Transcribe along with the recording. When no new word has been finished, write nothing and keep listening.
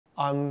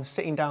I'm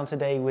sitting down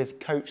today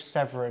with Coach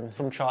Severin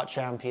from Chart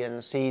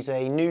Champions. He's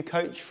a new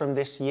coach from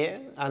this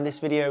year, and this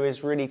video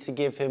is really to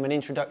give him an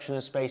introduction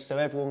to space so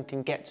everyone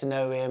can get to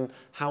know him,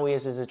 how he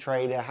is as a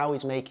trader, how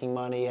he's making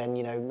money,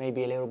 and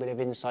maybe a little bit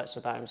of insights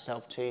about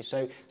himself too.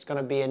 So it's going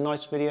to be a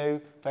nice video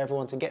for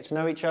everyone to get to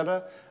know each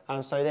other.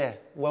 And so there,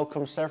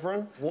 welcome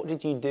Severin. What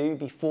did you do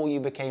before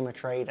you became a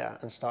trader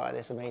and started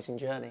this amazing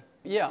journey?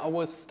 Yeah, I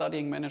was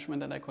studying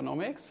management and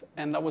economics,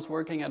 and I was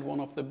working at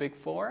one of the big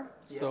four. Yeah.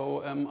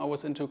 So I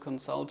was into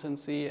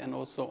consultancy and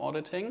also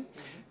auditing,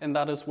 and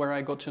that is where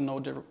I got to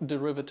know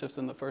derivatives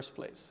in the first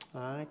place.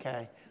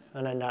 Okay,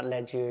 and then that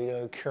led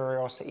you,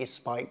 curiosity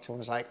spiked and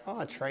was like,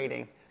 oh,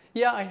 trading.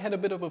 Yeah, I had a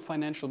bit of a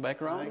financial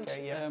background,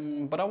 okay, yeah.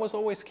 But I was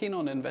always keen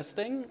on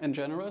investing in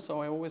general,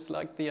 so I always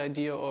liked the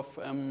idea of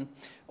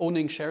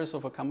owning shares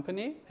of a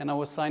company. And I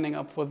was signing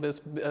up for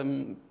this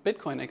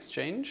Bitcoin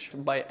exchange.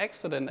 By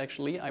accident,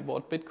 actually, I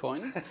bought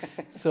Bitcoin.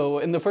 So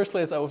in the first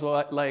place, I was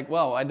like,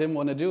 wow, I didn't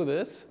want to do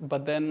this.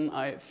 But then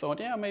I thought,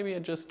 yeah, maybe I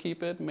just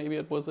keep it. Maybe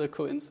it was a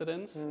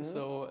coincidence. Mm-hmm.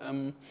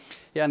 So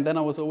yeah, and then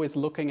I was always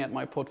looking at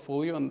my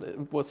portfolio, and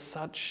it was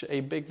such a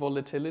big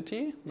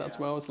volatility. That's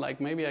where I was like,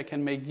 maybe I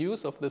can make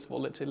use of this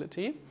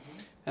volatility.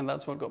 And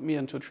that's what got me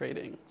into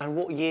trading. And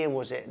what year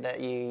was it that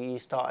you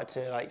started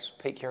to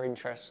pick your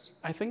interest?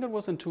 I think it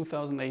was in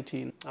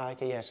 2018.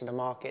 Okay, yeah, so the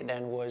market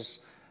then was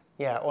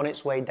on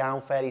its way down,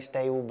 fairly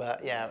stable,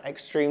 but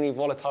extremely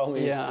volatile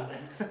moves. Yeah,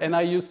 and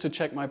I used to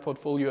check my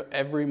portfolio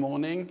every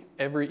morning,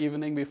 every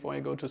evening before I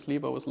go to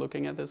sleep. I was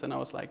looking at this and I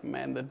was like,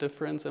 man, the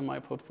difference in my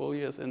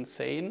portfolio is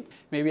insane.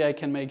 Maybe I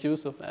can make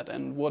use of that.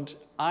 And what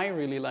I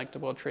really liked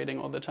about trading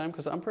all the time,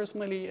 because I'm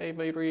personally a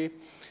very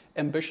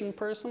ambition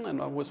person,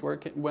 and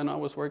when I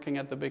was working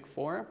at the Big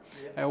Four,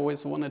 I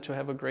always wanted to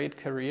have a great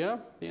career.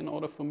 In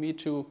order for me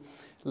to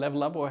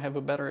level up or have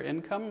a better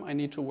income, I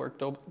need to work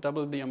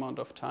double the amount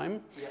of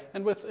time. Yeah.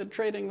 And with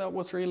trading, that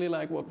was really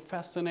what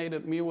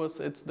fascinated me was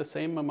it's the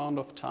same amount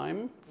of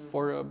time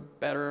for a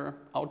better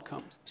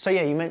outcome. So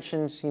yeah, you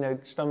mentioned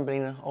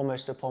stumbling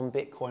almost upon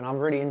Bitcoin. I'm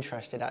really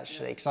interested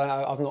actually, because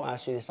I've not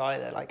asked you this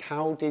either.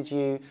 How did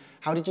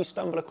you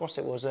stumble across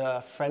it? Was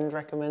a friend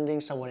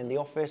recommending, someone in the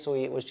office, or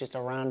it was just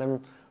a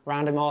random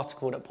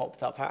article that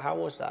popped up? How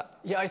was that?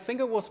 Yeah, I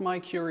think it was my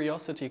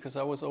curiosity, because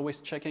I was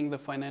always checking the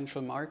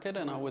financial market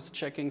and I was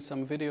checking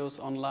some videos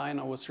online,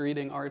 I was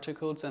reading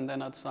articles, and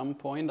then at some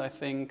point I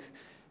think,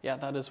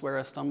 that is where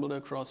I stumbled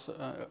across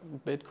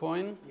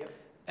Bitcoin. Yep.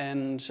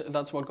 And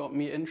that's what got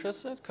me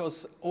interested,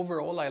 because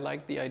overall I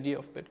liked the idea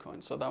of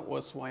Bitcoin. So that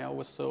was why I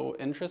was so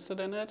interested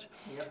in it.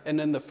 Yep.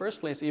 And in the first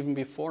place, even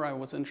before I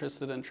was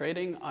interested in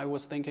trading, I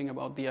was thinking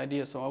about the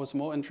idea. So I was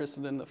more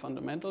interested in the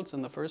fundamentals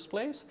in the first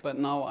place. But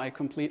now I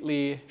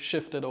completely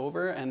shifted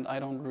over and I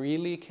don't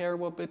really care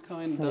what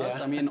Bitcoin does.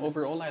 Yeah. I mean,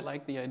 overall I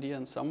like the idea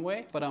in some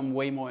way, but I'm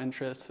way more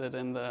interested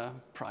in the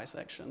price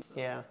action.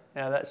 Yeah.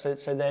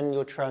 So then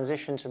your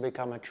transition to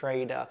become a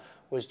trader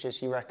was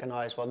just you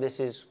recognize, well,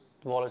 this is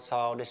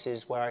volatile, this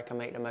is where I can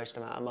make the most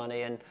amount of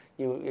money, and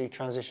you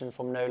transition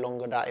from no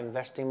longer that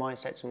investing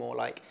mindset to more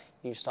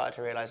you started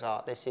to realize,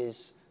 this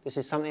is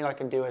something I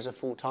can do as a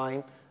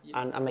full-time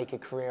and make a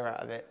career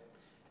out of it.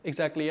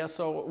 Exactly, yeah.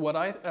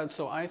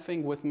 So I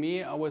think with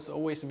me, I was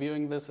always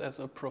viewing this as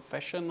a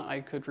profession I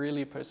could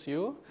really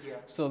pursue. Yeah.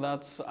 So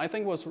I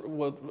think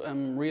what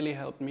really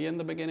helped me in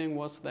the beginning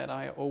was that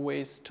I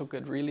always took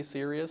it really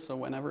serious. So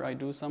whenever I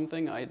do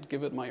something, I'd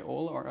give it my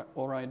all,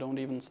 or I don't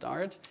even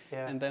start.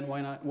 Yeah. And then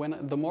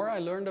the more I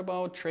learned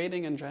about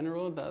trading in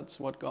general, that's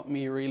what got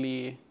me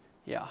really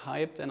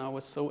hyped, and I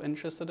was so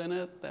interested in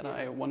it that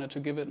I wanted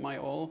to give it my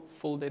all,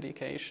 full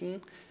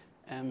dedication.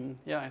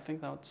 I think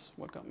that's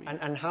what got me.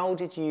 And how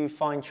did you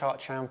find Chart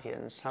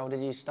Champions? How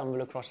did you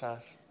stumble across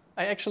us?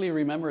 I actually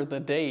remember the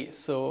day.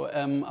 So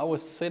I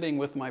was sitting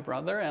with my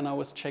brother and I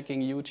was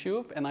checking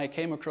YouTube, and I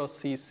came across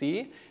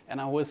CC, and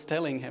I was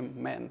telling him,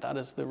 man, that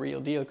is the real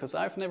deal, because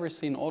I've never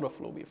seen auto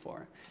flow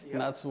before. Yeah.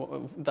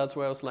 And that's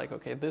where I was like,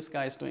 okay, this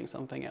guy's doing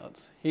something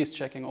else. He's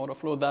checking auto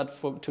flow. That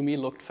to me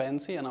looked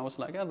fancy, and I was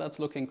like, that's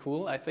looking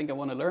cool. I think I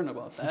want to learn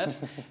about that.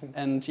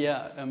 And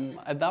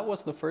that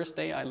was the first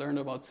day I learned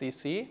about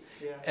CC.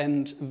 Yeah.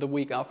 And the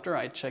week after,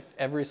 I checked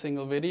every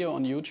single video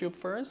on YouTube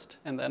first,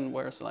 and then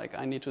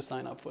I need to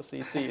sign up for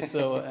CC.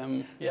 So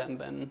and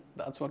then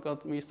that's what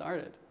got me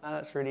started.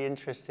 That's really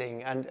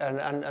interesting.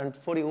 And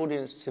for the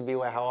audience to be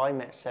aware, how I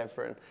met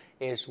Severin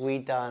is we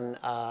done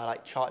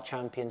Chart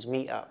Champions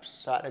meetups.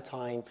 So at the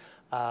time,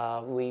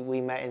 we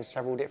met in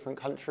several different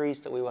countries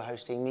that we were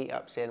hosting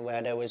meetups in,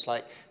 where there was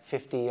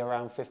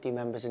around 50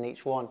 members in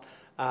each one.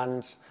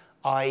 And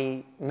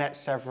I met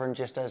Severin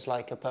just as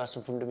a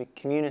person from the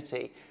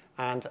community.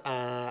 And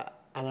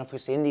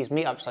obviously in these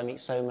meetups, I meet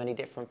so many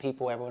different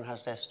people. Everyone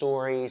has their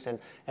stories and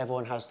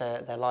everyone has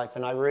their life.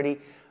 And I really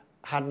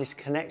had this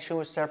connection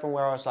with Severin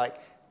where I was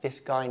like, this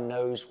guy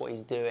knows what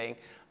he's doing.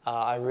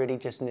 I really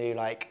just knew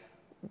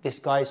this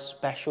guy's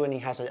special, and he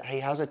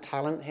has a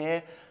talent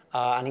here,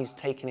 and he's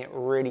taking it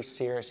really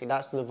seriously.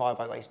 That's the vibe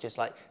I got. He's just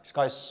this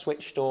guy's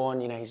switched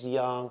on, he's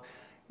young,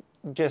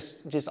 I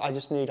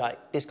just knew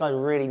like this guy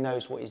really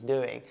knows what he's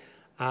doing.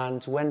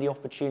 And when the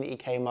opportunity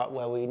came up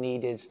where we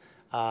needed,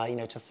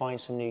 to find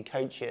some new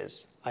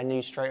coaches, I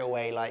knew straight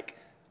away like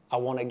I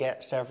want to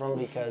get Severin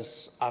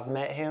because I've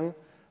met him,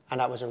 and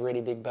that was a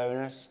really big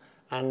bonus.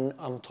 And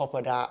on top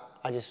of that,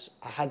 I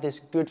had this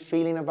good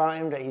feeling about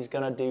him that he's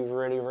going to do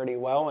really, really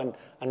well. And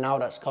now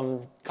that's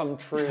come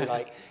true.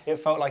 Like it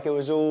felt like it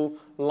was all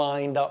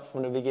lined up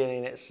from the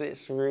beginning.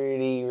 It's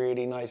really,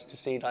 really nice to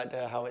see like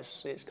how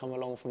it's come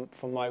along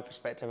from my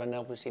perspective. And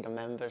obviously the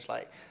members,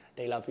 like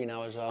they love you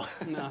now as well.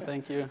 No,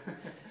 thank you.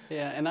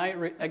 Yeah, and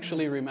I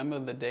actually remember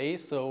the day.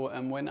 So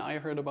when I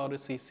heard about a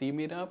CC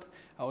meetup,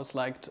 I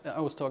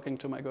was talking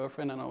to my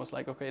girlfriend, and I was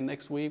like, okay,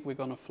 next week we're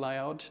gonna fly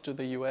out to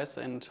the US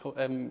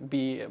and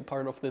be a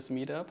part of this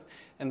meetup.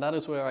 And that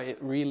is where I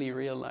really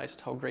realized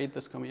how great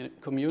this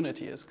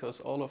community is, because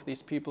all of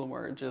these people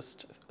were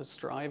just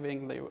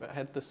striving. They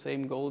had the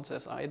same goals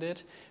as I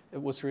did.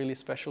 It was really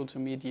special to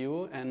meet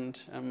you. And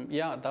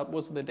yeah, that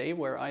was the day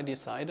where I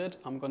decided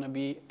I'm gonna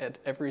be at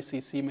every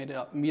CC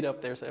meetup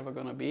there's ever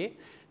gonna be.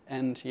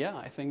 And yeah,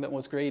 I think that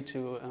was great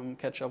to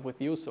catch up with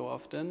you so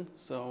often.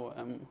 So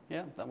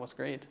yeah, that was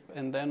great.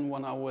 And then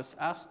when I was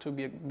asked to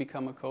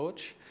become a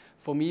coach,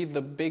 for me,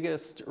 the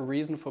biggest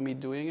reason for me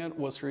doing it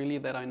was really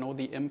that I know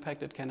the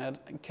impact it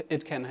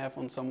can have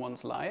on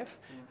someone's life.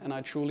 And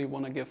I truly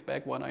want to give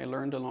back what I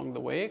learned along the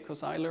way,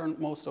 because I learned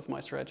most of my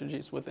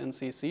strategies within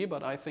CC,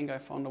 but I think I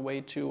found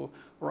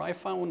I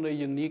found a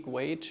unique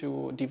way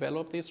to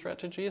develop these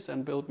strategies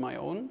and build my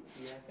own.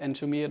 Yeah. And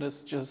to me, it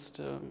is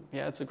just,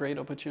 it's a great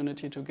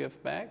opportunity to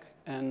give back.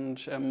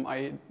 And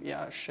I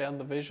share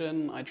the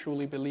vision. I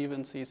truly believe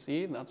in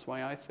CC. That's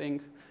why I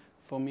think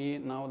for me,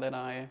 now that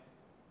I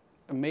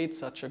made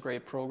such a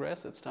great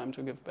progress, it's time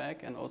to give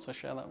back and also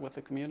share that with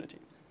the community.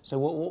 So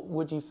what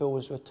would you feel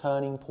was your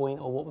turning point,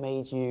 or what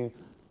made you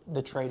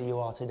the trader you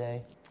are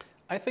today?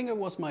 I think it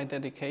was my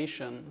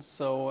dedication.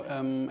 So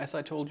as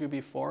I told you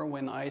before,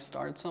 when I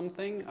start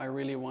something, I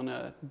really want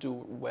to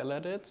do well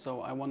at it.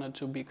 So I wanted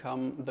to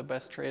become the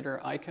best trader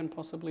I can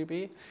possibly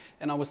be.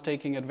 And I was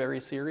taking it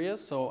very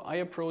serious. So I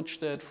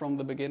approached it from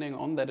the beginning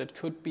on that it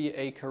could be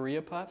a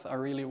career path I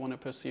really want to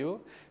pursue.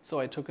 So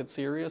I took it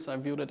serious. I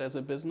viewed it as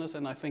a business.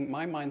 And I think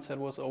my mindset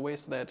was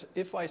always that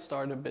if I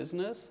start a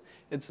business,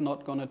 it's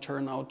not going to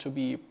turn out to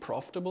be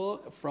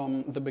profitable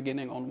from the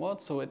beginning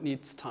onwards. So it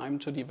needs time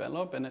to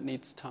develop, and it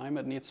needs time.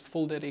 It needs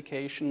full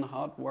dedication,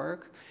 hard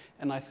work.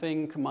 And I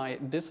think my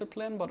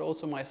discipline, but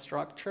also my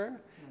structure,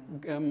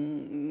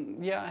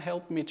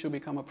 helped me to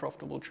become a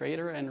profitable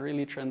trader and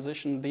really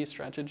transition these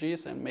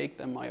strategies and make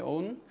them my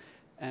own.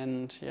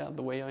 And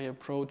the way I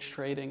approach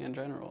trading in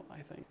general,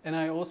 I think. And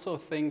I also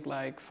think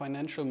like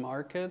financial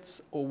markets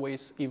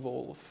always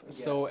evolve. Yes.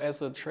 So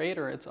as a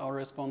trader, it's our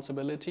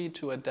responsibility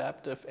to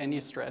adapt if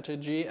any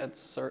strategy at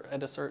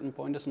a certain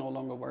point is no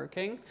longer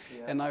working.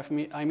 Yeah. And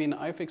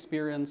I've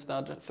experienced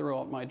that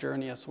throughout my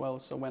journey as well.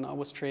 So when I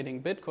was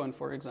trading Bitcoin,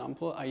 for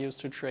example, I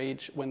used to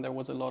trade when there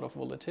was a lot of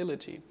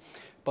volatility.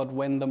 But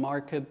when the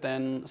market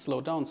then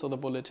slowed down, so the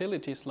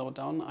volatility slowed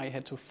down, I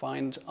had to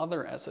find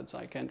other assets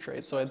I can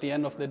trade. So at the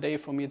end of the day,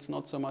 for me, it's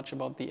not so much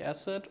about the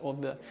asset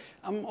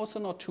I'm also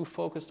not too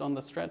focused on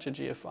the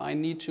strategy. If I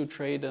need to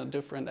trade a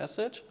different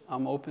asset,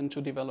 I'm open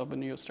to develop a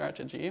new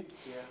strategy.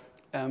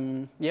 Yeah.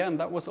 And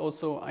that was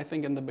also, I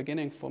think, in the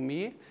beginning for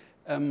me.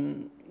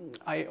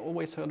 I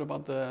always heard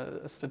about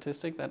the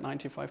statistic that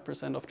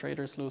 95% of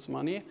traders lose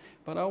money,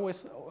 but I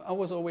was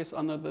always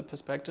under the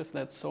perspective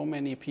that so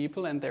many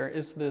people, and there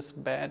is this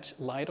bad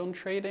light on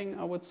trading,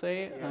 I would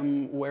say,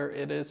 where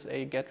it is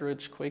a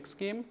get-rich-quick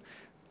scheme.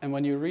 And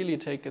when you really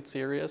take it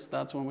serious,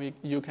 that's when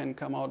you can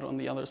come out on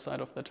the other side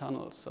of the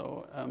tunnel.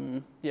 So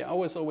I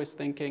was always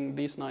thinking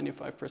these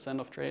 95%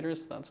 of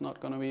traders, that's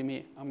not going to be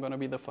me. I'm going to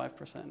be the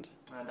 5%.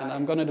 And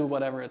I'm going to do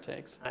whatever it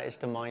takes. That is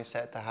the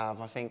mindset to have.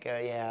 I think,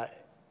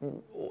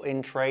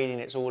 in trading,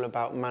 it's all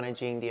about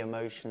managing the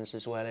emotions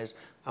as well as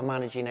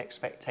managing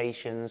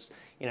expectations.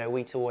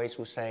 We always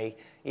will say,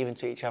 even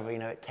to each other,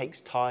 it takes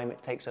time,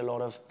 it takes a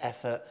lot of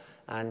effort.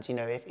 And,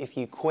 if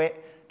you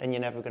quit, then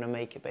you're never going to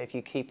make it. But if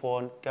you keep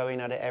on going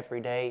at it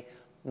every day,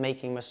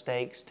 making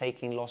mistakes,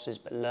 taking losses,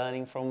 but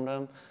learning from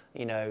them,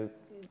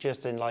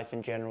 just in life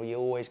in general, you're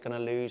always going to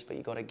lose, but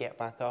you've got to get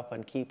back up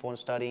and keep on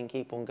studying,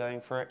 keep on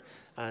going for it,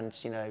 and,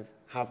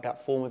 have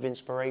that form of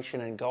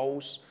inspiration and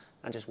goals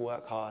and just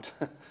work hard.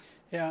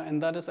 Yeah,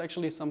 and that is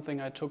actually something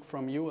I took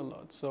from you a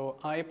lot. So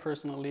I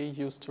personally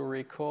used to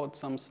record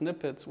some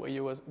snippets where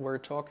you were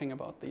talking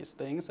about these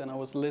things, and I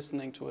was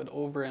listening to it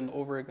over and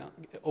over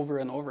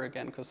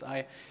again, because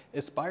I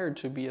aspired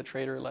to be a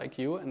trader like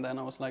you. And then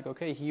I was like,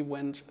 okay, he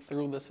went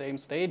through the same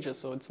stages,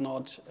 so it's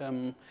not.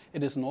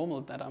 It is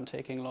normal that I'm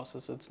taking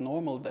losses. It's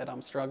normal that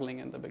I'm struggling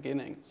in the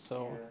beginning.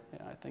 So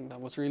I think that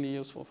was really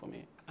useful for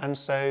me. And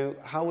so,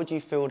 how would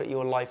you feel that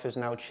your life has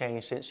now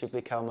changed since you've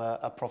become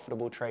a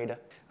profitable trader?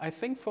 I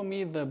think for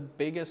me, the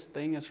biggest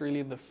thing is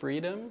really the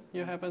freedom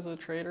you have as a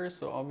trader.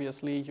 So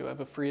obviously, you have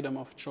a freedom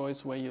of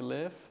choice where you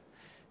live.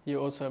 You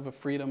also have a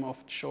freedom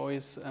of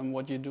choice and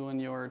what you do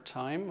in your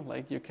time.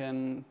 Like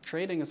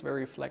trading is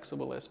very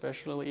flexible,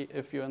 especially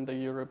if you're in the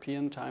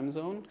European time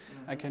zone.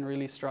 I can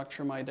really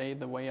structure my day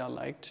the way I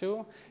like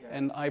to.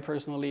 And I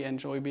personally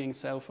enjoy being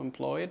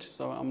self-employed,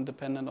 so I'm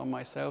dependent on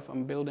myself.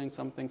 I'm building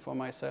something for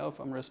myself.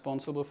 I'm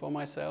responsible for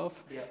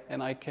myself,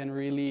 and I can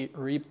really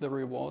reap the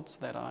rewards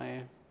that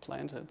I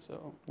planted.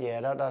 So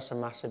yeah, that's a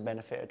massive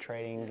benefit of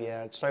trading.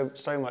 Yeah,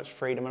 so much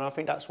freedom, and I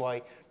think that's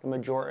why the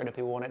majority of the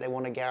people want it. They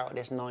want to get out of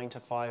this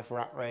 9-to-5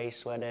 rat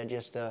race where they're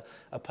just a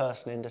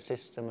person in the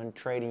system. And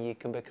trading, you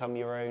can become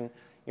your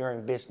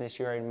own business,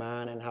 your own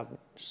man, and have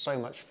so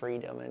much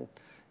freedom. And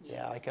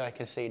yeah, I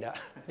can see that.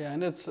 Yeah,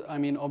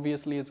 and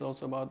obviously it's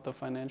also about the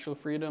financial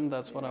freedom.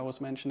 That's what I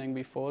was mentioning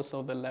before.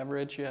 So the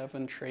leverage you have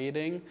in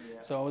trading.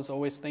 So I was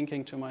always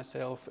thinking to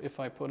myself, if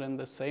I put in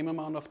the same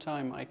amount of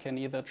time, I can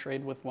either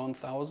trade with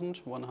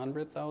 1,000,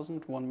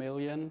 100,000, 1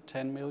 million,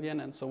 10 million,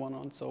 and so on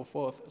and so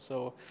forth.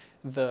 So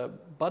the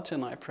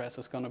button I press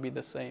is going to be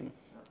the same.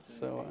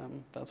 So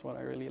that's what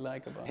I really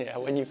like about it. Yeah,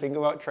 when you think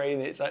about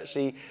trading,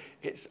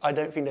 I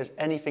don't think there's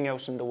anything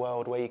else in the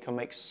world where you can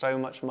make so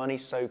much money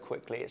so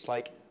quickly. It's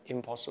like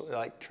impossible.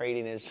 Like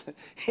trading is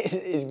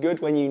good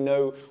when you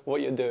know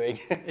what you're doing.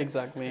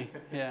 Exactly.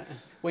 Yeah.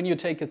 When you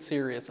take it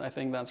serious, I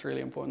think that's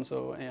really important.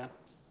 So yeah.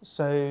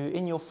 So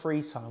in your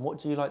free time, what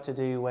do you like to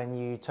do when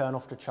you turn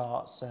off the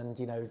charts and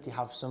do you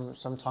have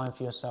some time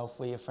for yourself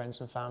with your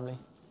friends and family?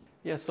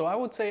 Yeah, so I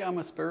would say I'm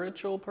a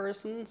spiritual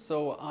person.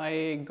 So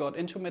I got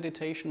into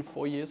meditation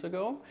 4 years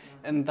ago,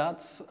 and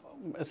that's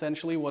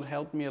essentially what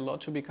helped me a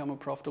lot to become a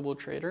profitable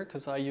trader,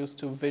 because I used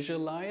to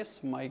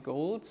visualize my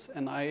goals,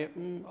 and I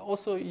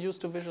also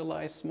used to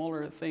visualize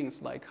smaller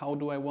things, like how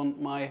do I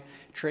want my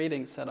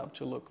trading setup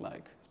to look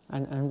like.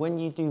 And when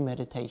you do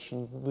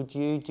meditation, would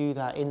you do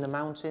that in the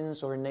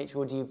mountains or in nature,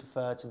 or do you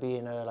prefer to be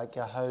in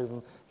a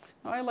home?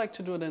 I like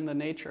to do it in the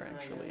nature,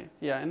 actually.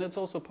 Yeah, and it's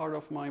also part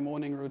of my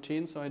morning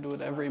routine, so I do it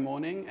every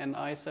morning, and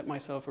I set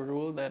myself a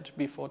rule that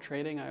before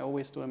trading I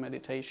always do a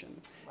meditation,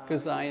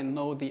 because I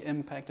know the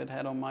impact it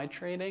had on my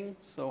trading,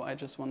 so I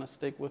just want to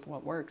stick with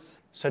what works.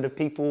 So the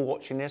people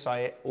watching this,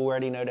 I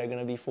already know they're going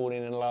to be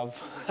falling in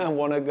love and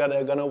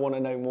they're going to want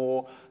to know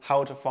more,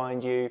 how to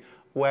find you,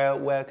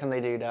 where can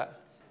they do that?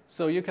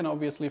 So you can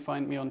obviously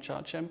find me on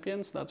Chart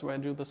Champions. That's where I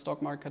do the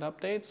stock market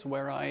updates,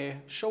 where I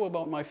show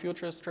about my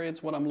futures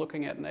trades, what I'm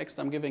looking at next.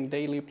 I'm giving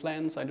daily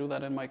plans. I do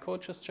that in my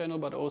coaches channel,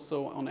 but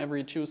also on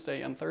every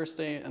Tuesday and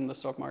Thursday in the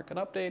stock market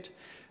update.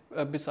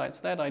 Besides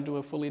that, I do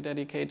a fully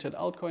dedicated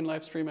altcoin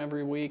live stream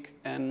every week.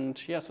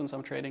 And yeah, since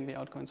I'm trading the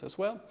altcoins as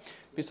well.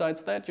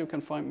 Besides that, you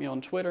can find me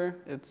on Twitter.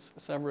 It's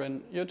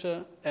Severin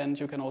Jutta. And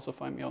you can also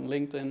find me on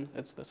LinkedIn.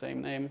 It's the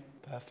same name.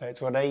 Perfect.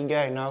 Well, there you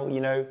go. Now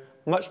you know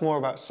much more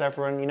about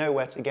Severin. You know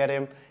where to get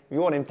him. If you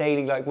want him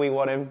daily like we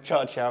want him,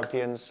 Chart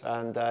Champions.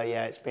 And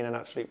yeah, it's been an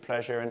absolute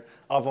pleasure. And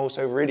I've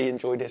also really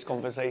enjoyed this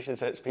conversation,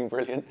 so it's been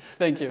brilliant.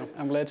 Thank you.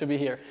 I'm glad to be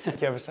here.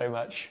 Thank you ever so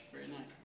much.